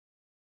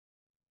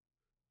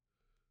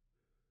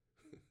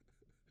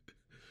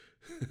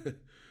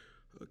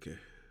Okay.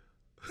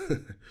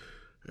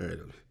 All right.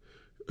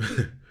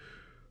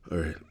 All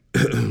right.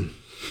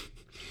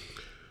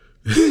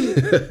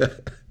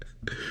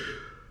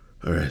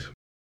 All right.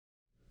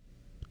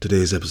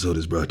 Today's episode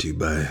is brought to you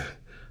by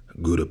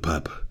Gouda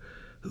Pop,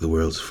 the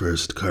world's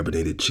first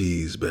carbonated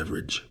cheese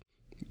beverage.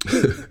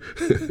 All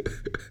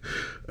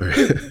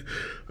right.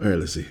 All right,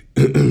 let's see.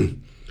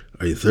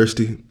 Are you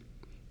thirsty?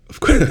 Of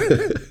course.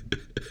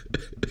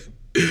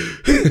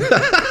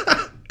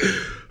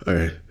 All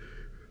right.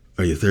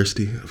 Are you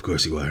thirsty? Of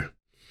course you are.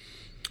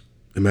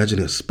 Imagine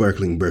a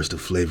sparkling burst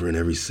of flavor in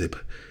every sip.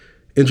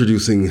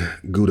 Introducing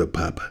Gouda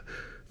Pop,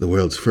 the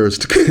world's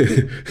first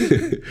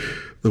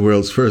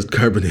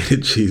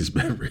carbonated cheese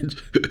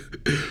beverage.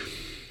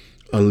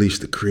 Unleash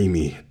the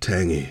creamy,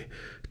 tangy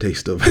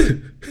taste of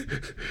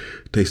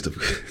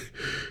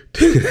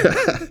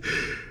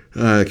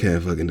I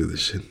can't fucking do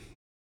this shit.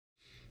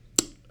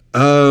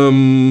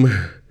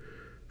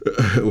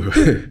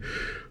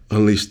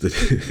 Unleash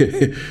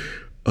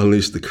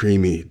the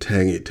creamy,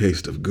 tangy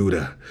taste of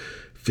Gouda,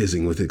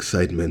 fizzing with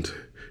excitement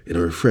in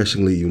a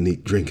refreshingly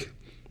unique drink,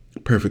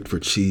 perfect for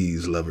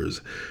cheese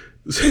lovers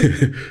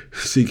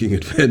seeking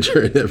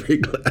adventure in every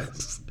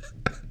glass.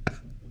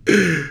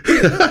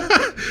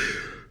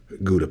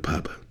 Gouda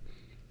Pop,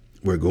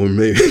 where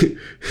gourmet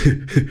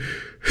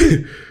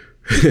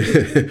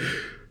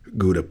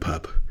Gouda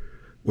Pop,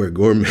 where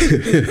gourmet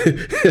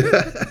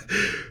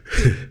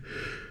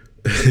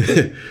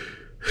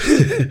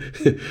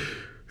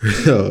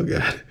oh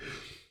God.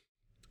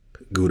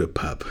 Gouda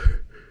Pop,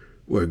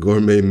 where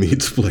gourmet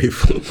meets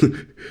playful.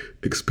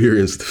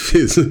 Experience the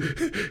fizz,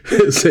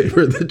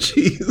 savor the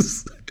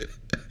cheese.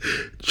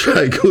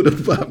 Try Gouda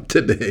Pop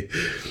today.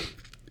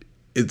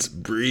 It's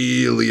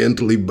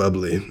brilliantly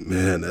bubbly.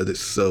 Man, that is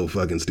so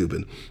fucking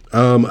stupid.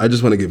 I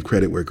just want to give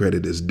credit where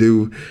credit is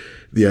due.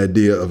 The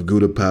idea of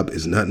Gouda Pop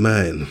is not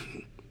mine.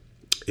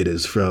 It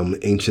is from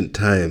ancient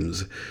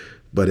times,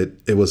 but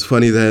it was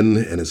funny then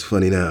and it's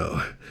funny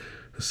now.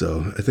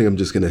 So I think I'm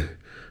just going to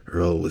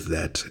roll with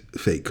that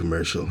fake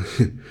commercial.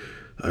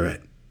 All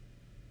right.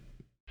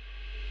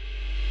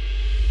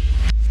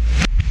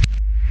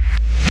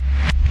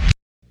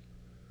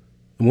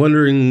 I'm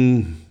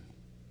wondering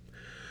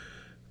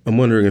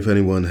if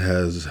anyone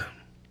has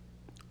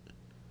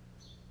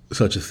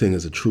such a thing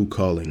as a true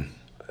calling.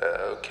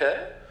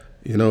 Okay.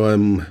 You know,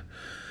 I'm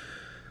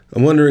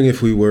wondering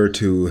if we were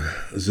to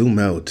zoom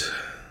out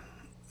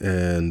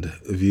and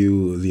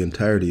view the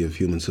entirety of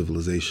human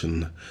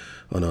civilization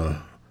on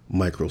a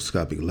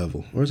microscopic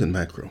level. Or is it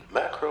macro?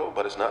 Macro,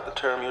 but it's not the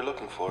term you're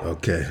looking for.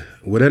 Okay.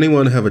 Would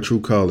anyone have a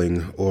true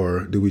calling,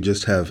 or do we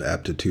just have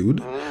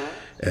aptitude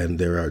and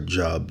there are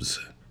jobs,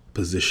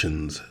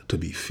 positions to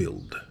be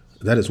filled?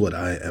 That is what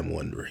I am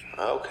wondering.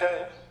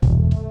 Okay.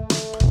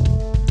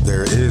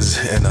 There is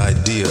an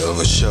idea of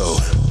a show,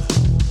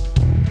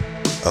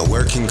 a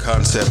working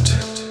concept,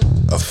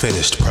 a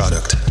finished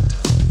product.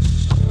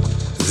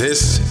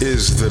 This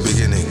is the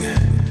beginning,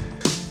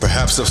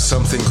 perhaps of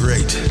something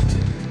great.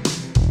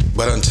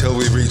 But until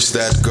we reach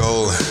that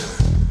goal,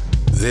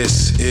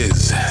 this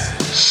is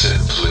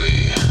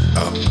simply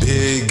a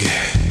big,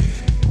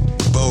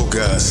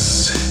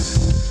 bogus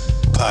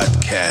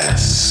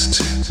podcast.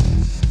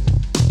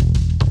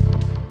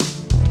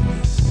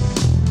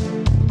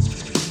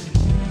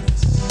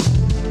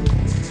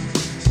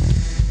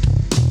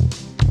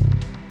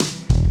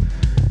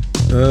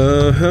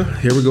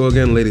 Here we go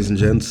again, ladies and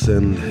gents,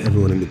 and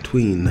everyone in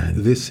between.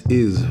 This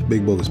is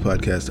Big Bogus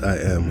Podcast. I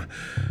am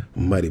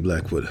Mighty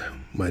Blackwood.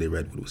 Mighty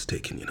Redwood was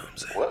taken, you know what I'm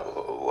saying?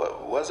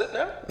 What was it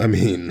now? I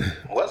mean...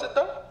 Was it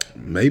though?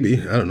 Maybe.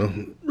 I don't know.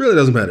 Really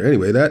doesn't matter.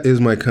 Anyway, that is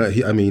my...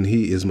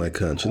 he is my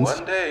conscience.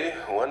 One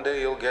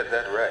day you'll get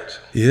that right.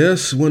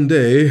 Yes, one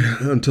day.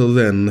 Until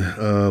then,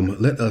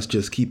 let us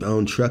just keep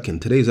on trucking.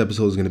 Today's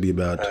episode is going to be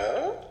about...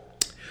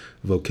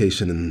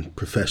 vocation and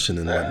profession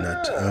and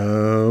whatnot.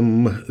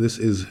 This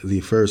is the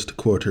first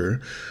quarter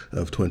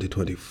of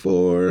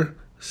 2024,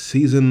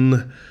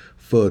 season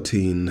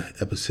 14,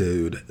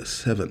 episode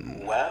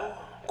 7. Wow,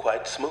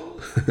 quite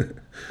smooth.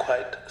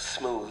 Quite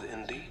smooth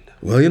indeed.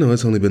 Well, you know,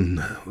 it's only been,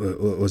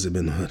 what was it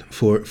been,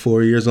 what,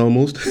 4 years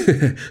almost?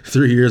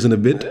 3 years and a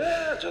bit?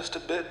 Yeah, just a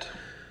bit.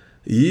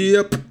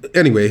 Yep.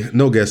 Anyway,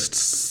 no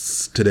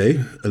guests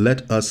today.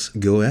 Let us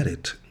go at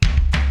it.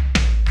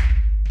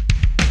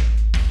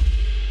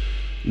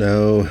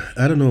 Now,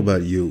 I don't know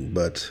about you,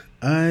 but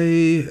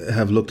I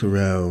have looked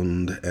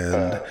around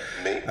and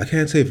Me? I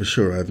can't say for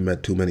sure I've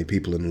met too many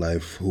people in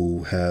life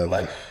who have In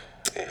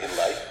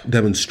life?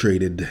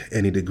 demonstrated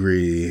any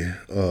degree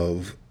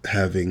of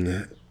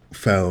having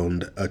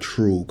found a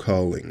true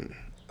calling.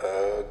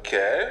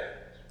 Okay.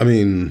 I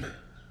mean,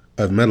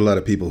 I've met a lot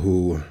of people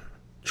who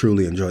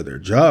truly enjoy their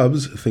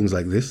jobs, things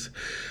like this.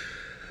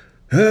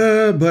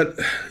 But,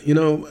 you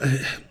know,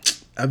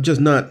 I've just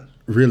not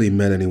really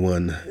met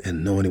anyone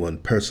and know anyone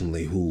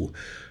personally who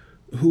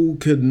who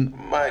can.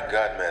 My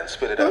God, man,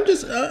 spit it I'm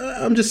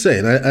out. just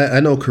saying. I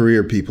know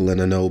career people,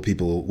 and I know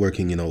people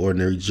working,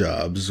 ordinary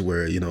jobs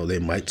where they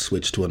might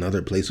switch to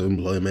another place of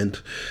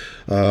employment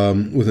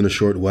within a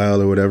short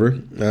while or whatever.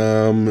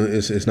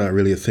 It's not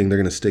really a thing they're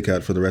going to stick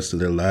out for the rest of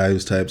their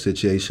lives type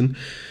situation,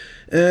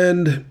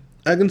 and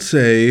I can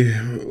say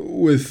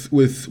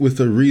with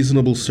a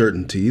reasonable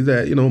certainty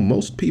that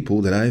most people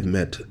that I've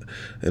met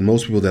and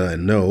most people that I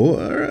know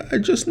are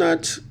just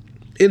not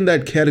in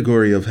that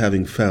category of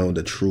having found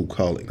a true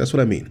calling. That's what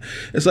I mean.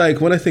 It's like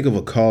when I think of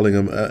a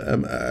calling,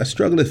 I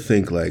struggle to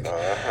think like.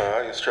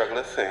 You struggle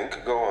to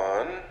think. Go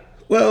on.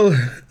 Well,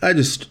 I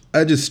just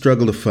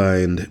struggle to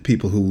find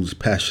people whose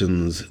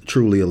passions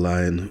truly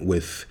align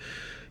with,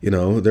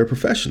 their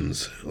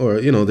professions or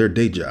their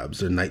day jobs,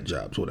 their night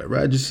jobs, whatever.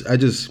 I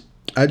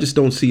just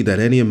don't see that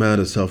any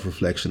amount of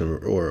self-reflection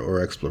or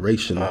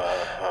exploration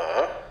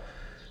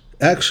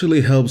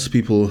actually helps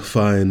people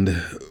find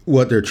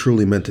what they're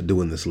truly meant to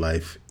do in this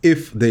life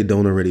if they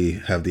don't already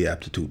have the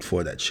aptitude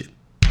for that shit.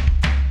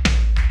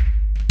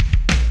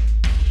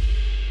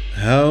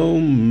 How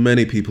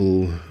many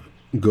people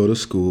go to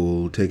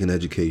school, take an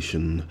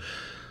education,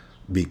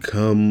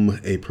 become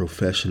a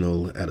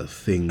professional at a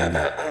thing?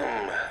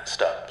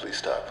 Stop, please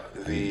stop.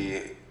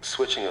 The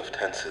switching of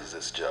tenses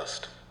is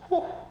just.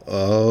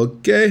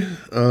 Okay.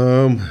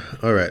 All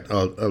right.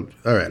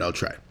 I'll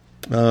try.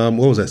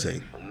 What was I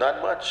saying?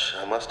 Not much,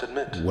 I must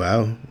admit.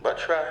 Wow. But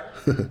try.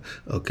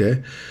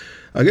 Okay.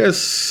 I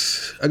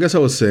guess I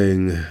was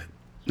saying,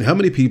 how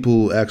many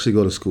people actually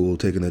go to school,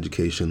 take an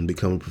education,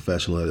 become a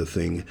professional at a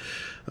thing,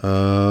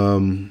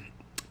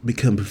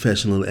 become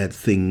professional at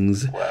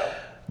things, Wow.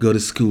 go to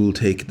school,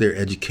 take their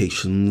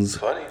educations.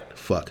 Funny.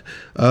 Fuck.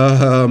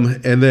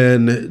 And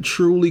then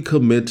truly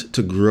commit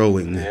to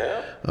growing. Yeah.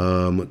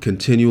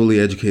 Continually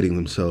educating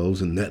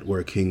themselves and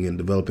networking and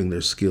developing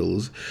their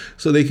skills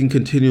so they can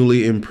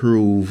continually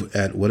improve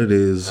at what it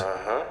is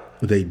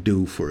they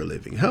do for a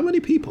living. How many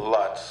people?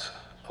 Lots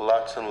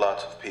and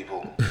lots of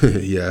people.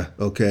 Yeah,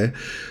 okay.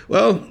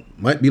 Well,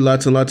 might be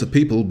lots and lots of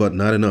people, but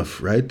not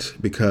enough, right?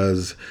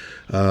 Because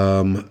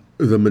the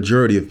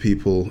majority of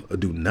people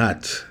do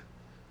not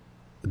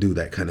do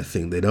that kind of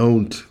thing. They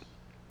don't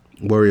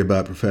worry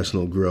about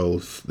professional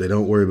growth. They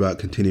don't worry about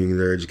continuing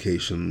their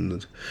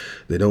education.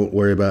 They don't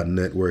worry about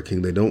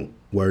networking. They don't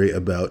worry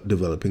about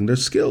developing their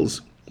skills.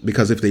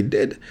 Because if they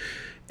did,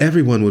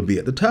 everyone would be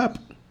at the top.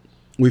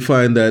 We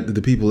find that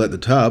the people at the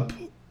top,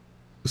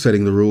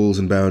 setting the rules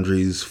and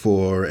boundaries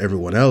for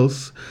everyone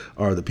else,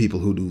 are the people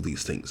who do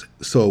these things.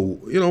 So,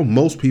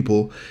 most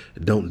people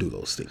don't do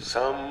those things.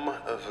 Some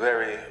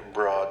very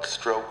broad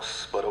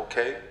strokes, but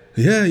okay.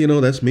 Yeah,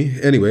 that's me.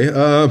 Anyway,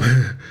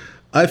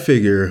 I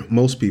figure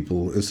most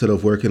people, instead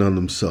of working on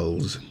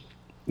themselves,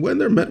 when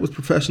they're met with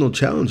professional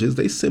challenges,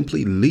 they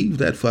simply leave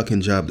that fucking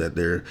job that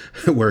they're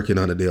working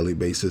on a daily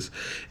basis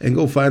and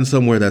go find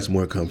somewhere that's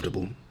more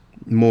comfortable,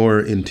 more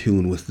in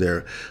tune with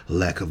their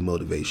lack of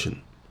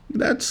motivation.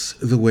 That's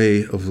the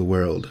way of the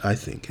world, I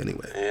think,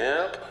 anyway.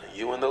 Yep,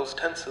 you and those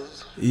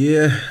tenses.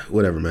 Yeah,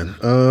 whatever, man.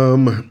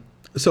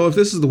 So if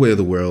this is the way of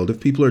the world,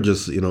 if people are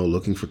just,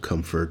 looking for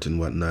comfort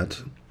and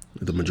whatnot,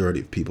 the majority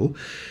of people,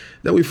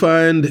 then we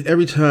find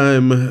every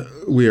time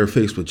we are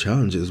faced with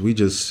challenges, we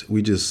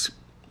just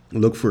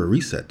look for a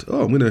reset.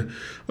 Oh, I'm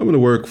gonna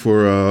work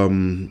for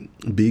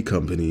B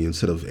company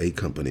instead of A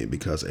company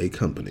because A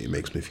company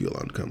makes me feel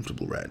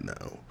uncomfortable right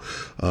now.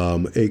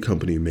 A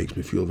company makes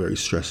me feel very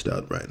stressed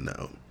out right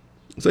now.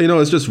 So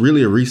it's just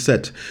really a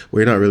reset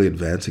where you're not really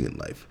advancing in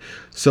life.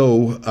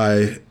 So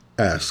I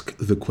ask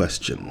the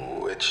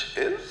question: Which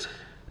is?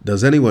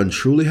 does anyone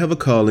truly have a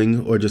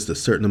calling or just a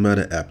certain amount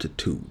of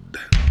aptitude?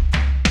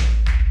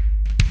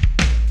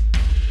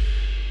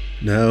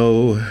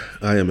 Now,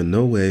 I am in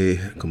no way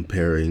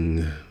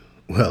comparing,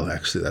 well,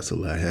 actually, that's a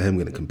lie. I am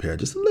going to compare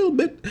just a little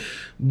bit,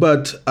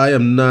 but I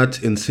am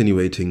not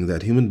insinuating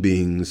that human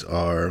beings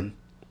are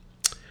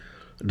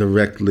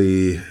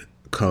directly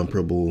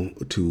comparable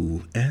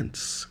to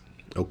ants,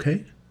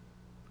 okay?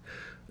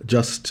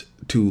 Just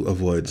to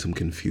avoid some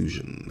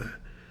confusion,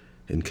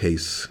 in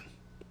case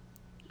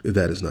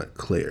that is not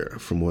clear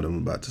from what I'm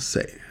about to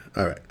say.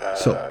 All right,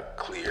 so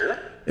Clear?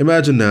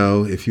 imagine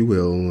now, if you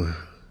will,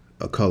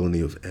 a colony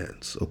of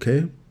ants,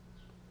 okay?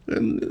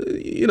 And,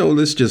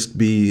 let's just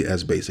be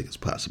as basic as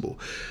possible.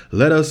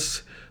 Let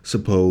us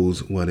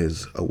suppose one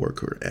is a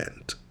worker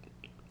ant.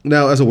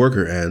 Now, as a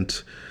worker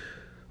ant,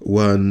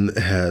 one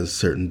has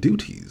certain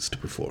duties to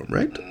perform,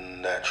 right?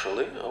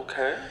 Naturally,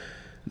 okay.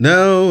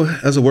 Now,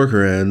 as a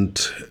worker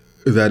ant,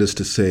 that is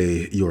to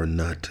say, you're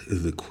not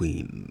the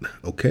queen,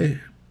 okay?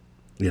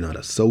 You're not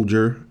a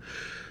soldier.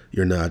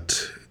 You're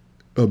not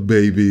a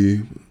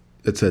baby,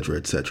 etc.,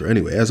 etc.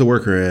 Anyway, as a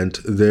worker ant,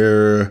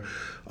 there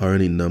are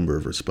any number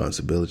of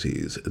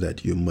responsibilities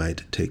that you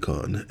might take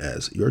on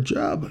as your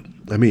job.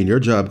 I mean, your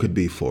job could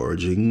be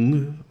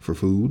foraging for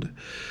food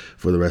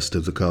for the rest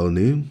of the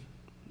colony.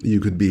 You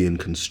could be in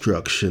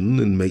construction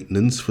and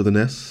maintenance for the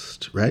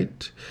nest,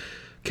 right?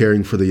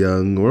 Caring for the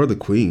young or the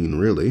queen,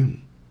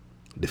 really.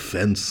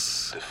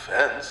 Defense.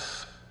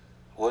 Defense?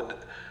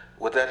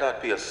 Would Would that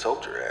not be a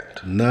soldier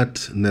ant?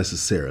 Not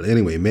necessarily.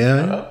 Anyway, may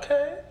I?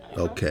 Okay.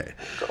 Okay.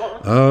 Go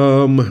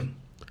on.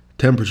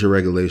 Temperature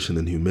regulation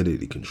and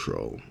humidity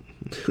control.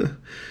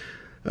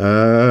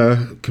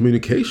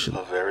 Communication.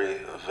 A very,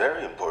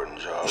 very important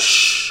job.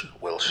 Shh.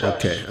 Well, shush.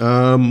 Okay.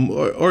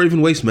 Or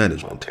even waste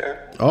management. Okay.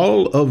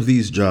 All of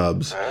these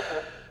jobs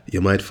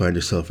you might find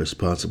yourself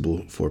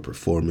responsible for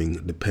performing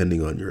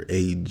depending on your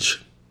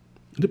age,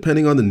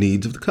 depending on the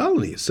needs of the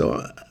colony.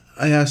 So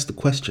I ask the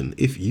question,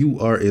 if you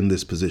are in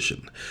this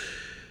position,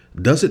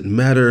 does it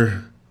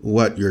matter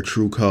what your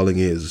true calling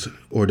is,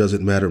 or does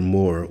it matter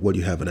more what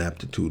you have an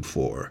aptitude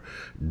for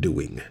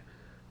doing?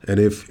 And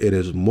if it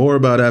is more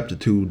about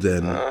aptitude,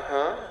 then...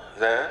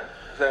 Then?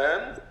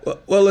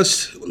 Well,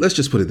 let's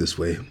just put it this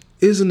way.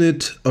 Isn't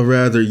it a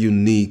rather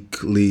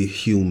uniquely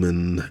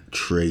human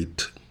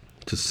trait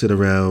to sit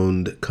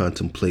around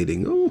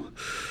contemplating, oh,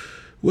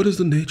 what is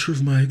the nature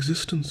of my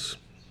existence?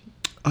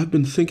 I've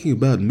been thinking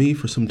about me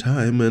for some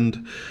time,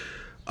 and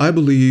I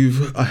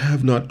believe I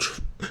have not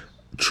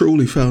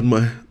truly found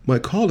my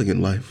calling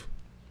in life.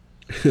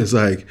 It's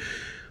like,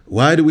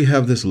 why do we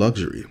have this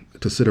luxury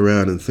to sit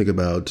around and think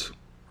about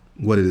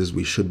what it is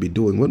we should be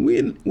doing when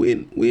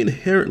we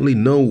inherently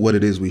know what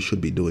it is we should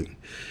be doing?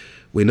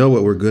 We know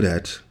what we're good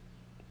at,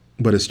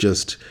 but it's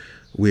just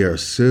we are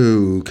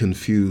so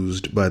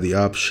confused by the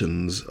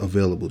options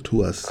available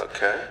to us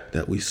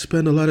that we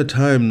spend a lot of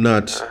time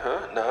not...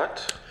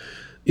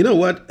 You know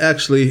what?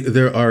 Actually,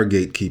 there are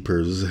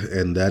gatekeepers,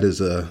 and that is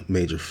a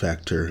major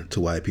factor to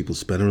why people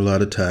spend a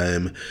lot of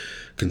time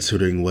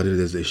considering what it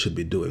is they should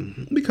be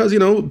doing. Because,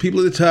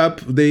 people at the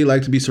top, they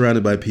like to be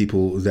surrounded by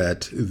people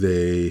that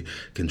they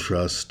can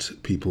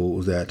trust,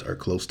 people that are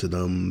close to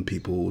them,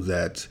 people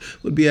that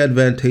would be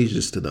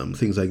advantageous to them,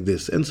 things like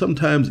this. And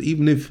sometimes,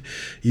 even if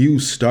you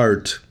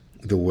start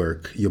the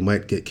work, you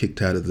might get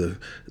kicked out of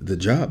the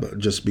job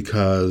just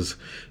because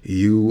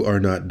you are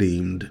not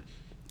deemed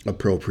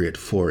appropriate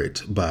for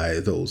it by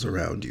those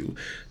around you.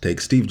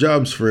 Take Steve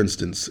Jobs, for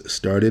instance,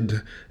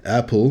 started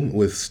Apple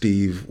with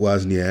Steve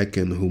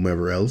Wozniak and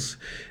whomever else,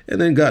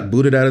 and then got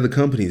booted out of the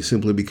company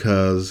simply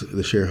because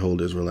the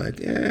shareholders were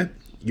like,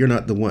 you're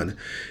not the one.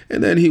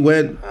 And then he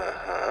went...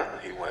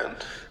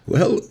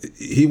 Well,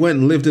 he went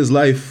and lived his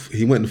life.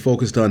 He went and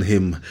focused on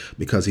him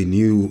because he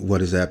knew what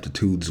his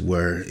aptitudes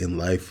were in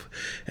life,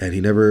 and he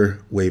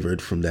never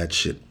wavered from that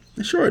shit.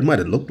 Sure, it might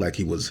have looked like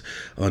he was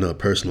on a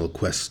personal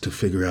quest to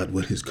figure out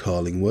what his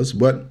calling was,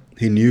 but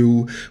he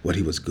knew what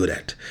he was good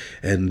at.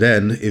 And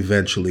then,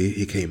 eventually,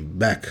 he came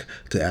back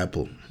to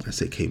Apple. I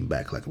say came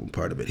back like I'm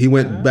part of it. He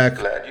went back...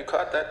 Glad you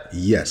caught that.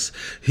 Yes.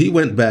 He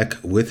went back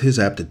with his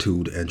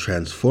aptitude and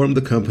transformed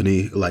the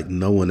company like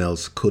no one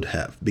else could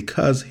have,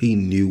 because he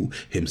knew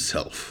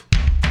himself.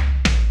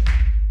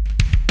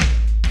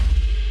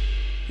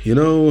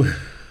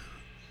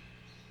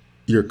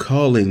 Your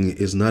calling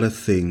is not a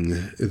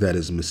thing that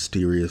is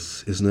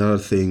mysterious. It's not a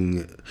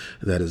thing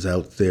that is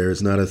out there.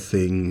 It's not a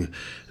thing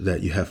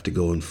that you have to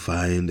go and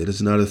find. It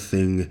is not a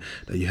thing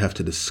that you have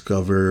to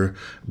discover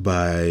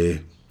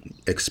by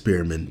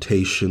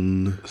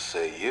experimentation.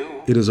 Say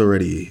you. It is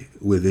already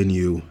within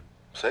you.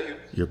 Say you.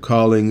 Your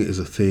calling is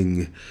a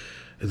thing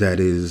that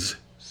is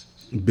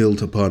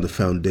built upon the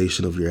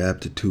foundation of your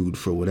aptitude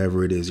for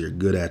whatever it is you're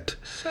good at.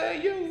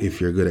 Say you. If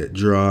you're good at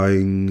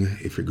drawing,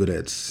 if you're good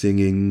at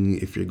singing,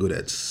 if you're good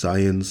at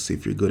science,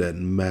 if you're good at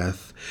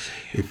math,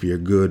 if you're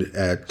good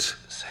at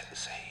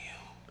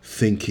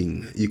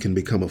thinking, you can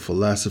become a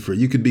philosopher.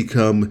 You could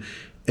become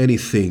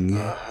anything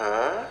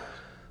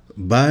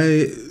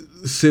by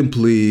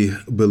simply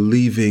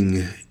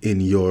believing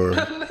in your...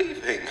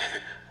 Believing?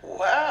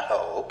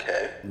 Wow,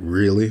 okay.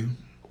 Really?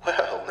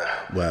 Well,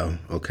 now. Wow,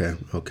 okay.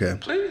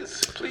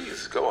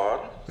 Please, go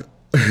on.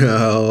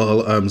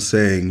 All I'm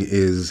saying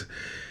is,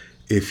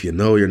 if you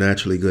know you're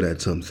naturally good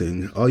at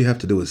something, all you have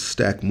to do is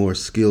stack more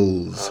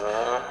skills.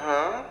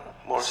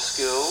 More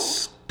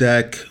skills?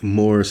 Stack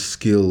more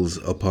skills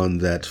upon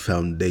that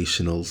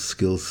foundational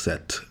skill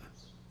set.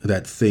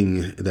 That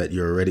thing that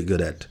you're already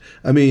good at.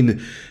 I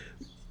mean,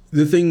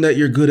 the thing that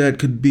you're good at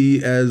could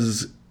be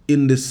as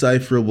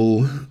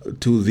indecipherable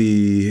to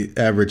the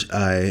average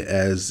eye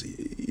as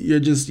you're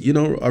just,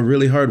 a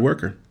really hard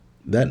worker.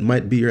 That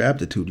might be your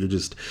aptitude. You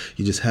just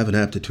have an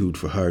aptitude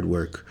for hard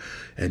work,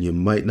 and you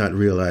might not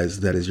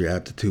realize that is your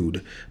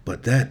aptitude,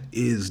 but that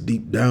is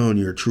deep down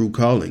your true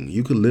calling.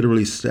 You could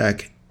literally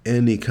stack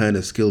any kind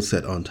of skill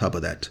set on top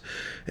of that,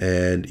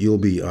 and you'll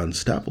be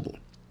unstoppable.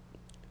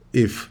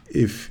 If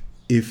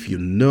you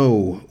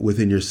know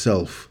within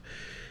yourself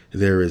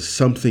there is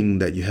something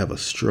that you have a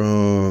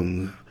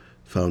strong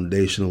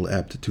foundational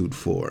aptitude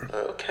for.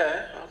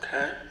 Okay.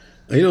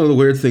 The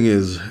weird thing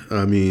is,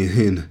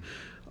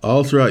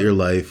 all throughout your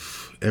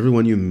life,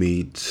 everyone you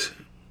meet,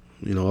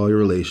 all your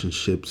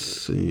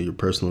relationships, your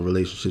personal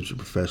relationships, your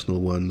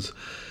professional ones,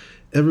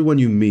 everyone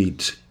you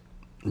meet,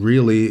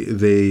 really,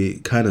 they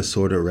kind of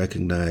sort of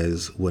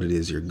recognize what it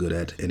is you're good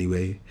at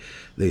anyway.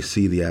 They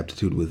see the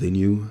aptitude within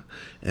you,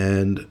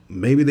 and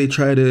maybe they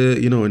try to,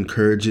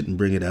 encourage it and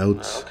bring it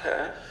out.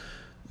 Okay.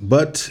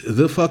 But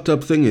the fucked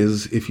up thing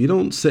is, if you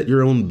don't set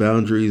your own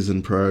boundaries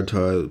and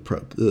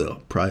prioritize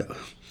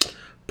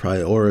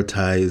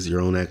your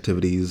own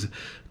activities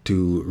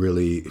to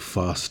really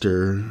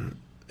foster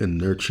and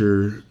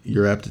nurture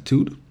your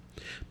aptitude,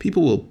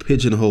 people will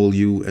pigeonhole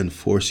you and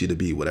force you to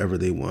be whatever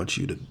they want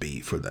you to be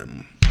for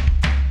them.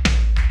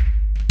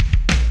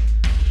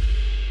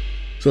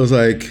 So it's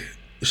like,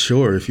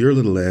 sure, if you're a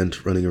little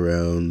ant running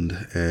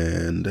around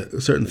and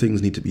certain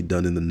things need to be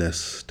done in the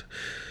nest,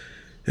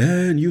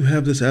 and you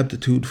have this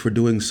aptitude for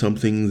doing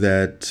something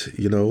that,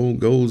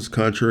 goes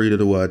contrary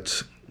to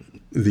what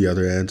the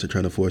other ants are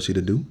trying to force you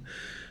to do,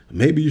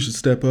 maybe you should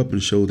step up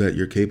and show that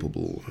you're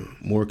capable,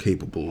 more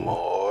capable.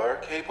 More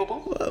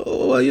capable?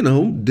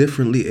 Well,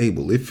 differently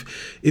able.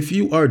 If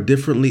you are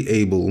differently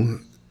able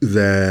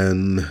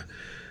than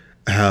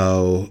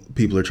how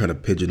people are trying to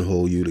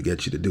pigeonhole you to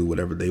get you to do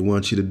whatever they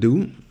want you to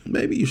do,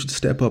 maybe you should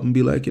step up and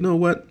be like, you know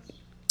what?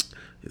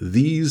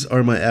 These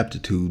are my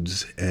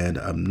aptitudes, and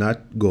I'm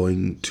not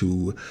going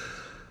to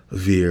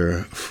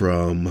veer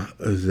from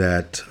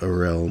that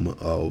realm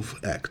of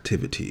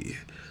activity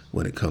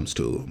when it comes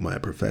to my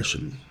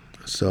profession.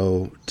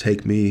 So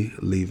take me,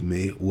 leave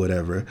me,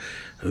 whatever.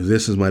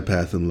 This is my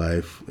path in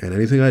life, and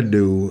anything I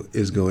do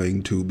is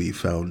going to be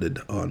founded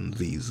on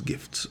these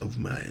gifts of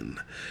mine.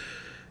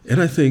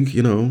 And I think,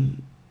 your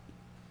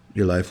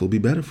life will be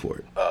better for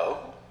it. Oh?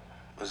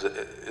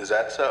 Is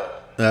that so?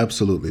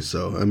 Absolutely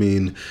so. I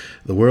mean,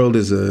 the world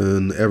is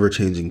an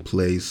ever-changing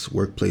place.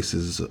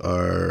 Workplaces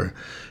are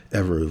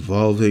ever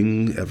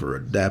evolving, ever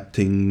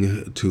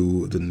adapting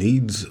to the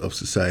needs of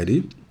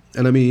society.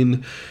 And I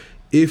mean,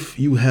 if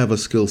you have a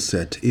skill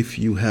set, if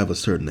you have a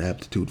certain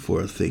aptitude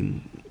for a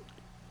thing,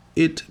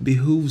 it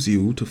behooves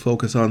you to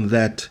focus on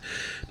that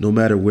no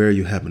matter where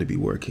you happen to be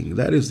working.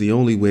 That is the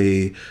only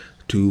way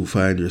to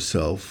find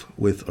yourself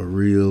with a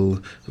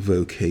real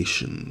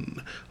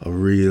vocation, a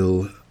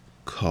real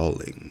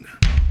calling.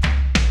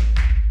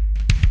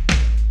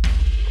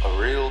 A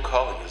real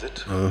calling, is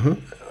it? Uh-huh.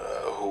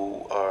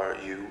 Who are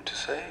you to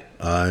say?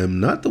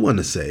 I'm not the one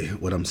to say.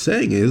 What I'm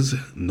saying is,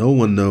 no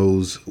one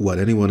knows what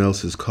anyone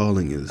else's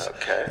calling is,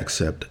 Okay.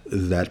 except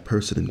that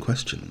person in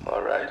question.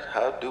 All right,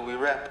 how do we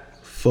wrap?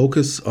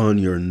 Focus on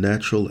your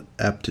natural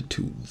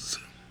aptitudes.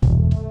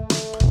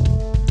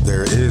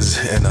 There is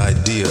an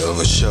idea of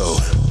a show,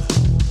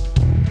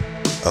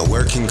 a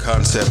working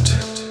concept,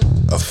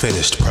 a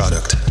finished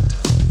product.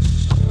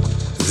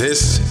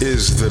 This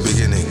is the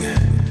beginning,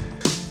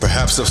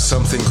 perhaps of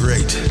something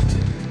great.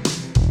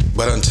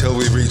 But until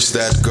we reach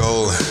that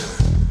goal,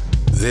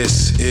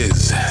 this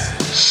is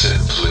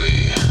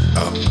Simply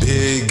a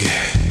big,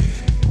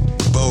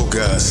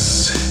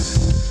 bogus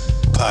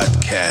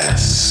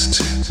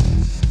podcast.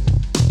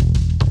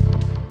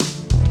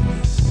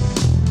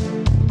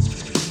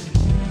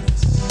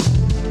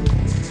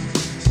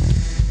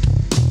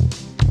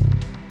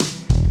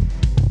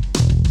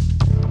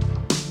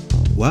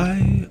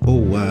 Why, oh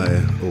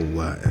why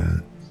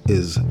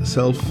is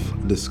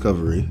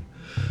self-discovery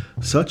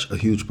such a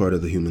huge part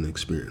of the human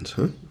experience,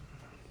 huh?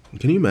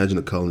 Can you imagine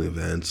a colony of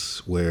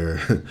ants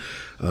where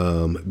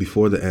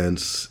before the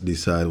ants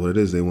decide what it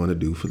is they want to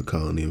do for the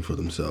colony and for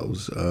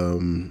themselves,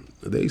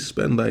 they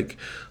spend like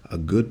a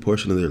good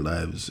portion of their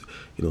lives,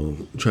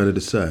 trying to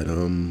decide,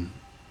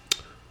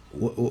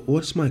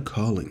 what's my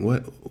calling?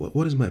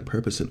 What is my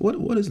purpose? And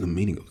what is the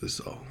meaning of this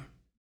all?